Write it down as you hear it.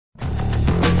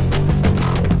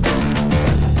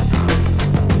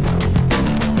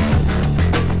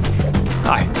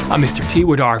I'm Mr. T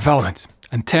with R Elements.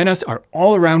 Antennas are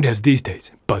all around us these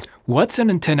days, but what's an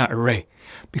antenna array?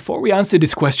 Before we answer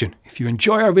this question, if you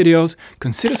enjoy our videos,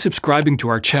 consider subscribing to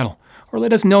our channel, or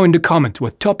let us know in the comments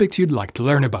what topics you'd like to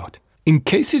learn about. In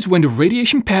cases when the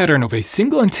radiation pattern of a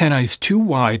single antenna is too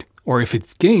wide, or if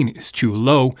its gain is too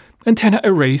low, antenna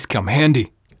arrays come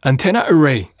handy. Antenna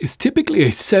array is typically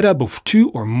a setup of two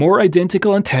or more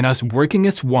identical antennas working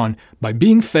as one by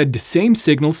being fed the same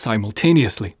signal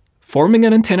simultaneously. Forming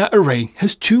an antenna array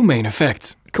has two main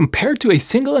effects. Compared to a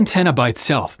single antenna by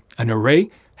itself, an array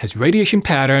has radiation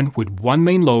pattern with one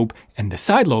main lobe and the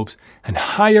side lobes and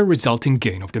higher resulting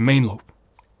gain of the main lobe.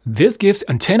 This gives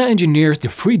antenna engineers the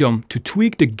freedom to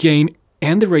tweak the gain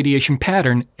and the radiation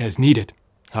pattern as needed.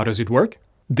 How does it work?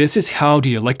 This is how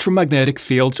the electromagnetic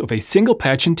fields of a single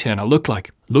patch antenna look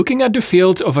like. Looking at the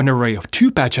fields of an array of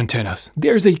two patch antennas,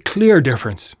 there's a clear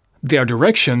difference. There are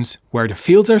directions where the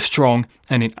fields are strong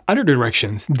and in other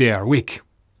directions they are weak.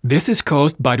 This is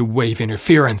caused by the wave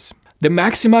interference. The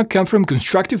maxima come from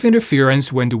constructive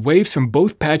interference when the waves from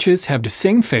both patches have the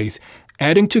same phase,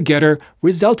 adding together,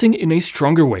 resulting in a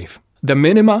stronger wave. The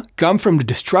minima come from the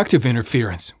destructive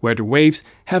interference, where the waves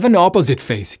have an opposite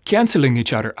phase, cancelling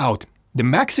each other out. The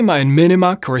maxima and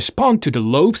minima correspond to the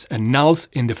lobes and nulls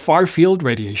in the far-field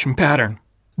radiation pattern.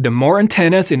 The more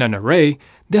antennas in an array,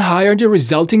 the higher the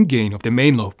resulting gain of the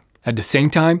main lobe. At the same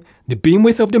time, the beam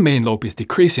width of the main lobe is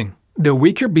decreasing. The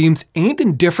weaker beams aimed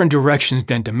in different directions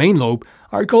than the main lobe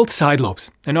are called side lobes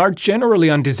and are generally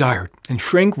undesired and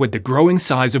shrink with the growing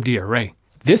size of the array.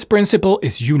 This principle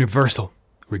is universal,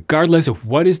 regardless of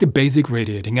what is the basic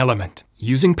radiating element.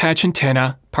 Using patch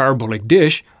antenna, parabolic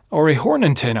dish, or a horn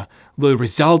antenna will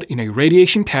result in a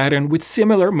radiation pattern with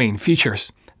similar main features,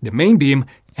 the main beam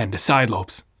and the side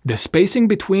lobes. The spacing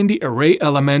between the array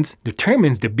elements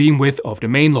determines the beam width of the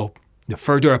main lobe. The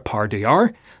further apart they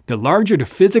are, the larger the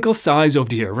physical size of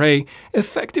the array,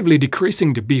 effectively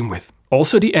decreasing the beam width.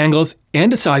 Also, the angles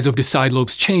and the size of the side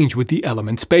lobes change with the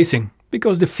element spacing,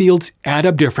 because the fields add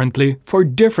up differently for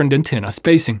different antenna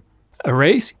spacing.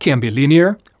 Arrays can be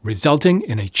linear, resulting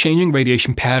in a changing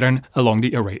radiation pattern along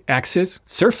the array axis,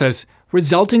 surface,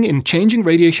 resulting in changing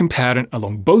radiation pattern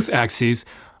along both axes,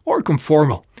 or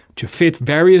conformal, to fit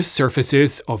various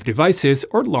surfaces of devices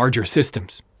or larger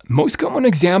systems. Most common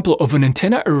example of an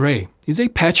antenna array is a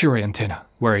patch array antenna,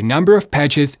 where a number of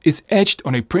patches is etched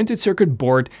on a printed circuit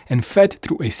board and fed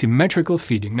through a symmetrical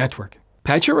feeding network.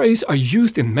 Patch arrays are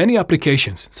used in many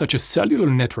applications, such as cellular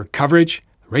network coverage,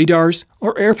 radars,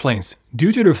 or airplanes,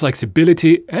 due to the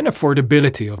flexibility and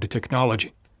affordability of the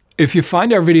technology. If you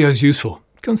find our videos useful,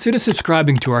 consider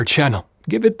subscribing to our channel,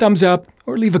 give it a thumbs up,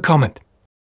 or leave a comment.